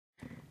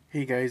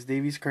Hey guys,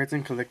 Davies Cards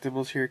and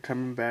Collectibles here,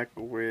 coming back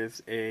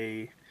with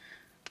a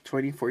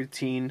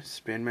 2014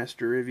 Spin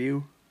Master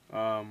review.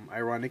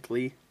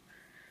 Ironically,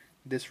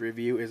 this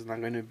review is not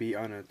going to be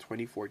on a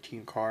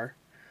 2014 car.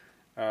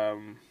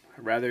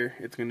 Rather,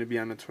 it's going to be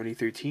on a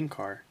 2013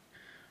 car.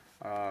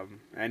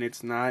 And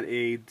it's not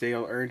a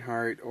Dale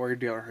Earnhardt or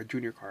Dale Earnhardt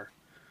Jr. car.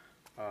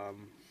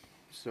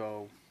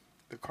 So,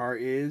 the car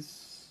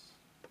is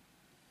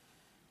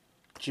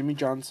Jimmie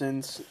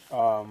Johnson's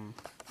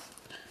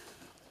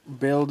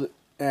Build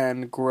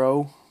and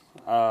Grow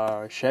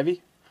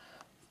Chevy,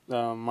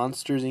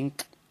 Monsters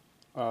Inc.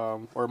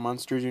 Or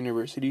Monsters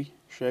University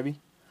Chevy.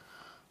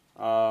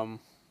 Only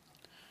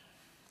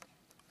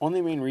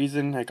main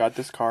reason I got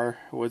this car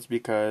was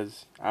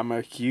because I'm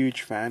a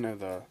huge fan of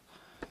the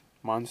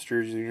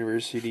Monsters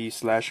University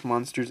 /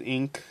 Monsters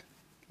Inc.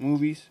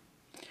 movies.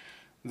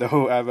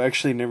 Though I've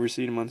actually never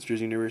seen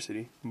Monsters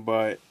University,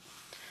 but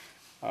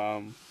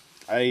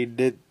I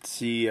did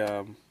see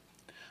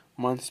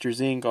Monsters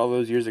Inc. all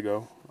those years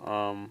ago,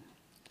 and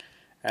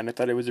I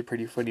thought it was a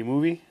pretty funny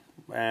movie,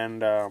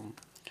 and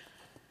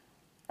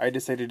I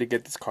decided to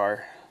get this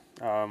car.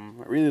 I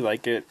really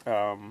like it.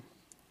 I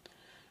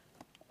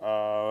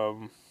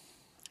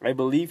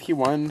believe he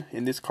won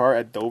in this car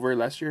at Dover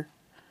last year,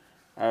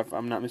 if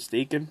I'm not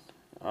mistaken.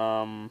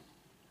 As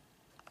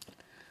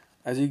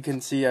you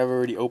can see, I've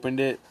already opened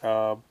it,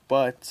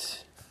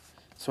 but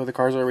so the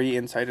car's already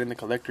inside in the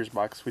collector's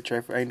box, which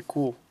I find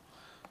cool.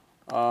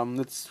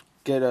 Let's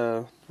get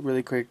a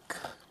really quick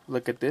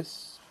look at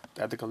this,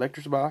 at the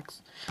collector's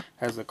box.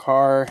 Has the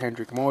car,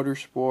 Hendrick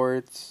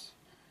Motorsports,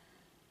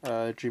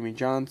 Jimmie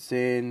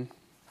Johnson,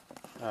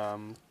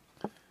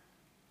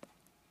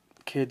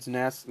 Kids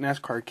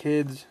NASCAR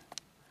Kids,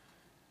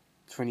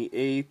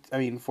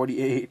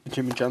 48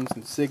 Jimmie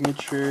Johnson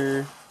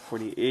signature,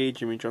 48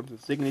 Jimmie Johnson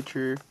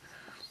signature,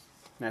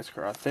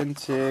 NASCAR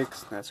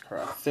Authentics.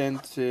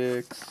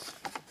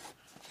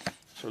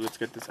 So let's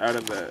get this out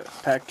of the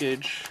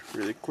package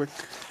really quick.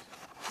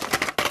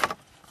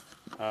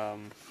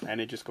 And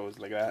it just goes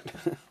like that.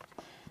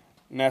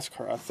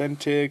 NASCAR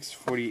Authentics,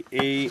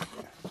 48.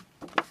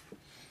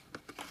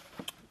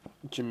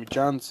 Jimmie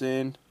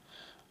Johnson.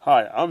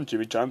 Hi, I'm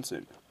Jimmie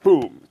Johnson.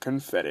 Boom,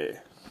 confetti.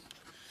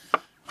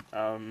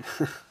 Had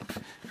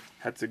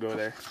to go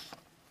there.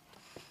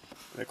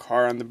 The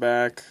car on the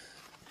back.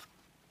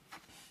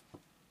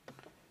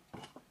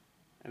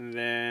 And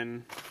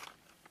then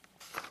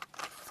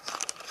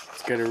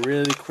let's get a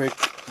really quick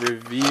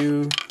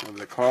review of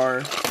the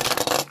car.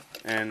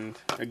 And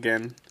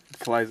again, it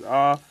flies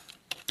off.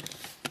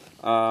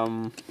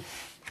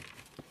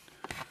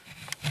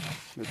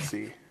 Let's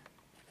see. It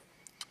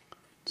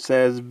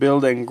says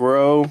Build and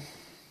Grow,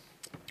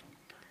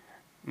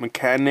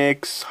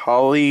 Mechanics,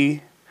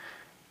 Holly,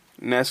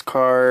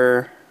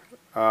 NASCAR,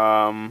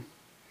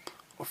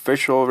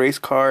 official race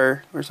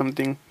car or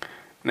something,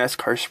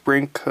 NASCAR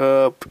Sprint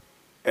Cup,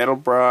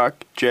 Edelbrock,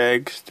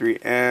 Jegs,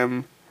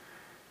 3M,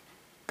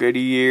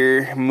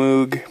 Goodyear,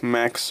 Moog,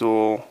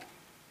 Maxwell,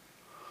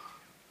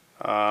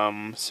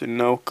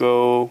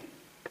 Sunoco,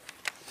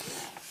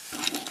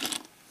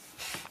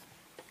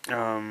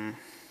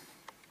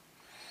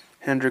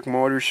 Hendrick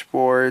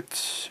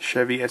Motorsports,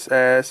 Chevy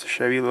SS,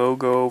 Chevy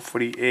logo,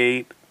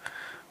 48,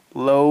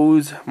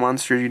 Lowe's,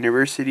 Monsters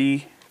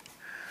University,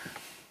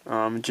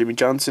 Jimmie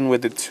Johnson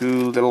with the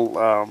two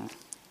little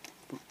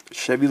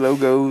Chevy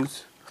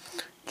logos,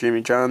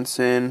 Jimmie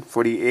Johnson,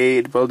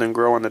 48, Build and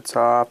Grow on the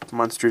top,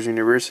 Monsters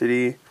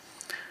University,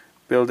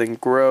 Build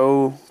and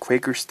Grow,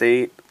 Quaker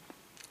State,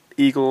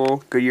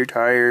 Eagle, Goodyear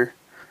tire.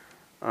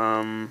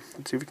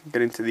 Let's see if we can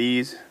get into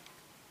these.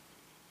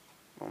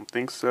 I don't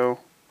think so.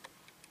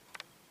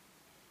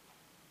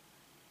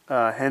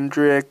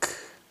 Hendrick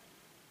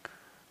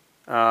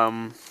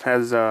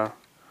has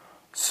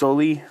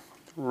Sully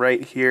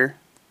right here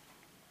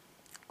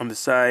on the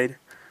side.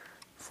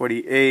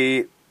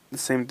 48, the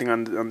same thing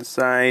on the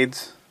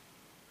sides.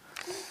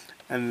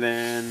 And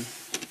then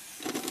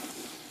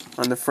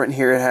on the front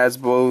here it has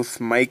both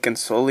Mike and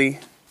Sully.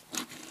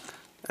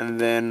 And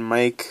then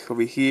Mike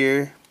over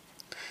here.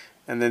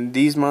 And then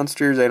these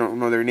monsters, I don't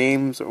know their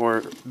names,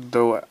 or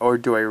do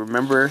I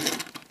remember.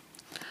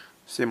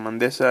 Same on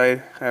this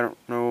side, I don't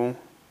know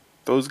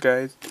those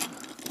guys.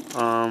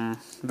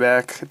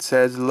 Back it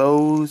says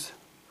Lowe's,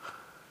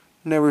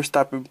 Never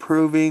Stop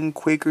Improving,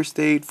 Quaker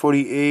State,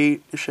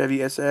 48,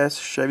 Chevy SS,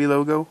 Chevy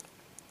logo.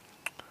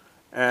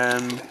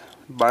 And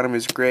bottom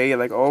is gray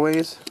like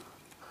always.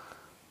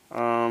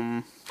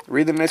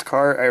 Really nice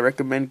car, I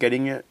recommend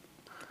getting it.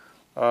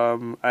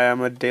 I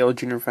am a Dale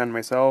Jr. fan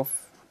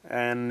myself,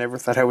 and never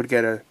thought I would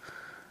get a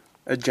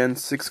Gen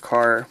 6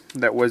 car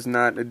that was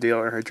not a Dale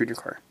Earnhardt Jr.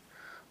 car.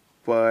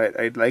 But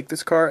I like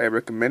this car, I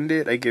recommend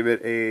it, I give it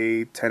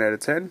a 10 out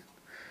of 10.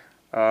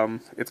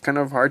 It's kind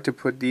of hard to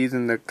put these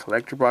in the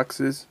collector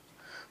boxes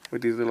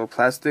with these little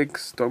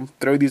plastics. Don't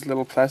throw these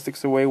little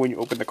plastics away when you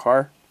open the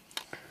car.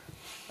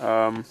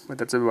 But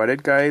that's about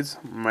it, guys.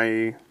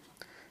 My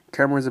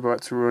camera's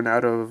about to run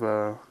out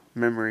of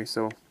memory,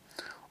 so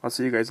I'll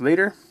see you guys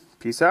later.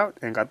 Peace out,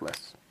 and God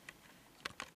bless.